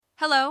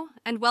Hello,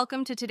 and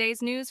welcome to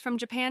today's news from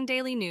Japan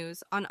Daily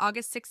News on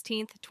August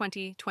 16th,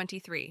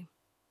 2023.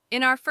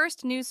 In our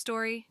first news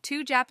story,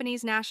 two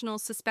Japanese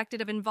nationals suspected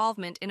of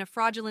involvement in a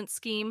fraudulent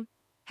scheme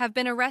have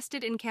been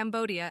arrested in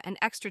Cambodia and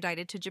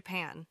extradited to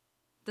Japan.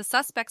 The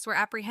suspects were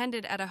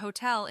apprehended at a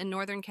hotel in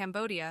northern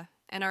Cambodia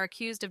and are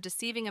accused of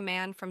deceiving a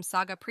man from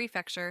Saga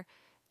Prefecture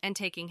and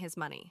taking his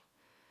money.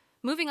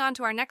 Moving on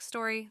to our next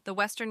story, the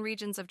western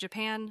regions of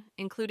Japan,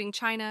 including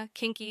China,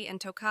 Kinki,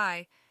 and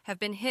Tokai, have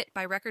been hit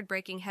by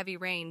record-breaking heavy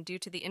rain due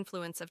to the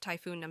influence of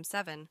Typhoon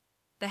Numseven.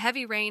 The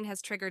heavy rain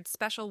has triggered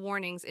special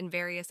warnings in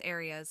various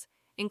areas,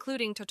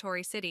 including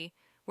Tottori City,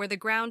 where the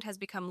ground has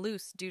become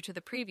loose due to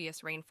the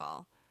previous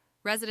rainfall.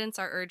 Residents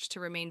are urged to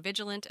remain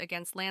vigilant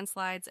against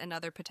landslides and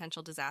other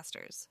potential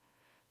disasters.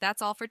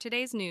 That's all for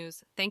today's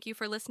news. Thank you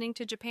for listening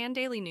to Japan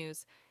Daily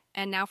News.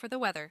 And now for the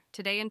weather.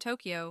 Today in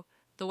Tokyo,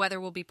 the weather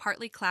will be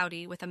partly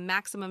cloudy with a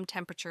maximum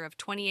temperature of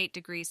 28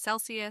 degrees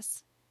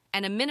Celsius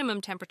and a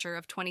minimum temperature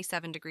of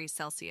 27 degrees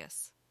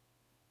Celsius.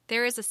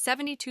 There is a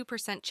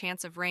 72%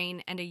 chance of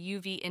rain and a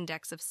UV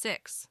index of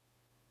 6.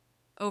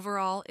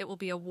 Overall, it will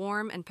be a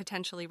warm and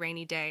potentially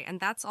rainy day, and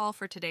that's all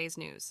for today's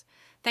news.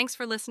 Thanks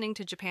for listening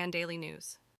to Japan Daily News.